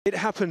It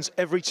happens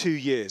every 2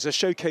 years, a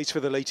showcase for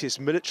the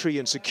latest military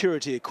and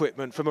security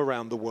equipment from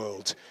around the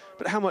world.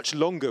 But how much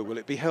longer will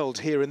it be held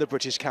here in the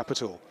British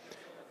capital?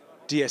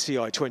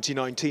 DSEI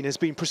 2019 has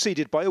been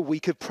preceded by a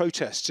week of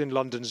protests in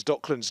London's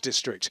Docklands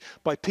district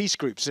by peace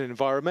groups and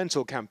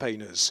environmental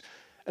campaigners.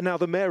 And now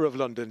the Mayor of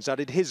London's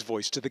added his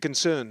voice to the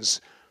concerns.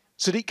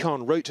 Sadiq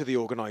Khan wrote to the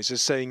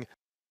organisers saying,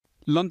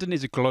 "London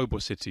is a global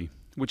city,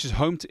 which is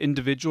home to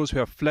individuals who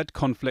have fled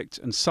conflict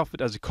and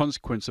suffered as a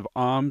consequence of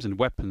arms and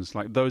weapons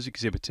like those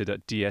exhibited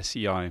at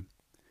DSEI.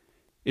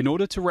 In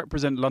order to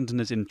represent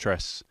Londoners'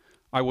 interests,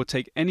 I will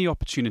take any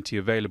opportunity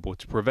available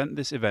to prevent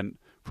this event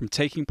from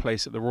taking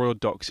place at the Royal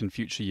Docks in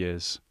future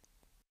years."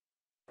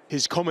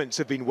 His comments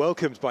have been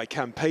welcomed by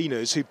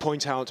campaigners who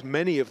point out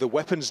many of the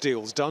weapons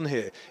deals done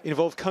here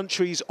involve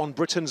countries on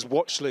Britain's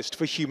watch list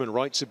for human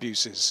rights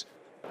abuses.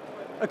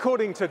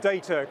 According to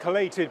data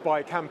collated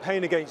by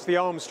Campaign Against the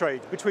Arms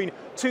Trade, between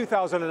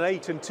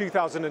 2008 and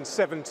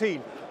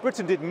 2017,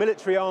 Britain did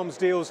military arms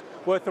deals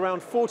worth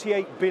around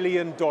 $48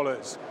 billion.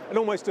 And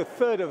almost a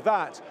third of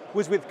that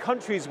was with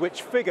countries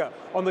which figure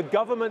on the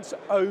government's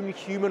own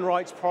human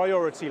rights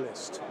priority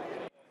list.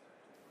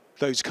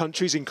 Those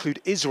countries include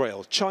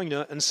Israel,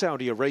 China and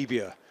Saudi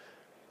Arabia.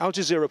 Al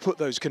Jazeera put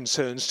those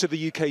concerns to the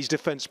UK's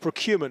Defence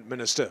Procurement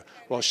Minister,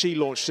 while she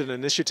launched an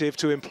initiative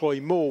to employ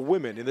more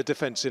women in the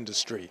defence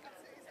industry.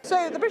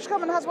 So the British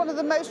government has one of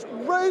the most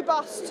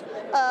robust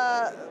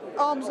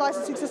arms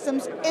licensing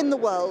systems in the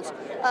world,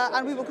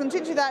 and we will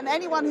continue that, and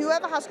anyone who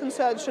ever has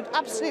concerns should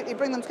absolutely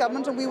bring them to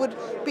government, and we would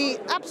be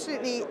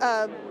absolutely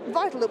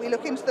vital that we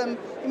look into them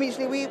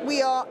immediately.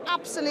 We are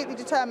absolutely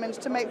determined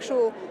to make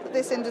sure that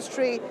this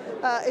industry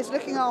is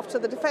looking after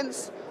the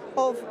defence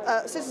of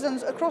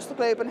citizens across the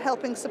globe and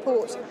helping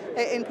support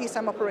in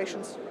peacetime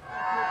operations.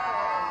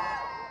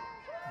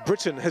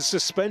 Britain has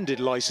suspended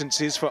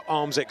licences for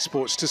arms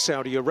exports to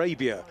Saudi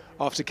Arabia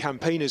after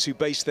campaigners who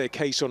based their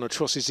case on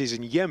atrocities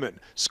in Yemen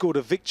scored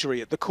a victory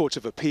at the Court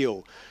of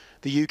Appeal.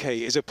 The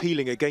UK is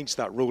appealing against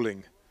that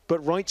ruling.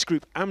 But rights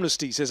group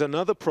Amnesty says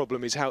another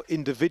problem is how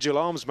individual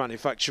arms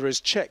manufacturers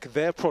check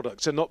their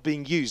products are not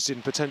being used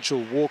in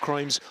potential war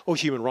crimes or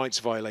human rights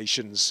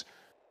violations.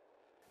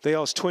 They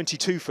asked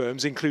 22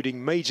 firms,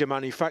 including major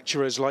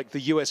manufacturers like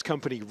the US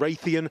company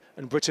Raytheon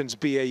and Britain's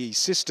BAE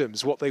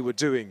Systems, what they were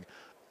doing.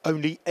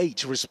 Only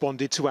 8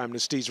 responded to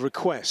Amnesty's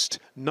request.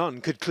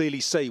 None could clearly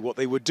say what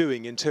they were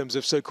doing in terms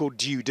of so-called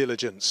due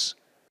diligence.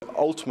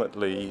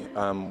 Ultimately,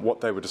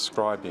 what they were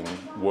describing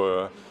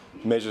were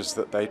measures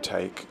that they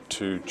take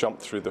to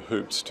jump through the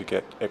hoops to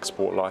get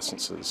export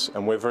licenses.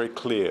 And we're very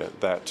clear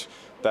that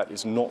that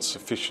is not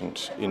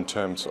sufficient in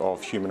terms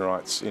of human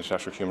rights,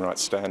 international human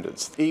rights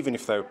standards. Even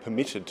if they were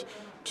permitted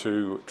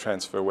to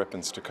transfer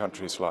weapons to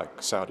countries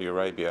like Saudi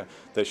Arabia,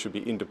 they should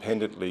be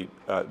independently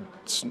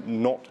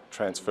not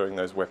transferring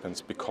those weapons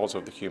because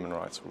of the human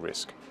rights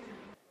risk.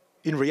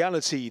 In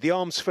reality, the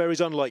arms fair is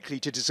unlikely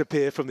to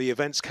disappear from the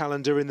events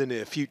calendar in the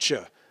near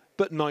future,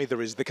 but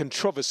neither is the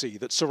controversy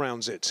that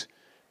surrounds it.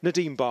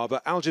 Nadim,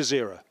 Al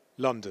Jazeera,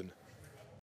 London.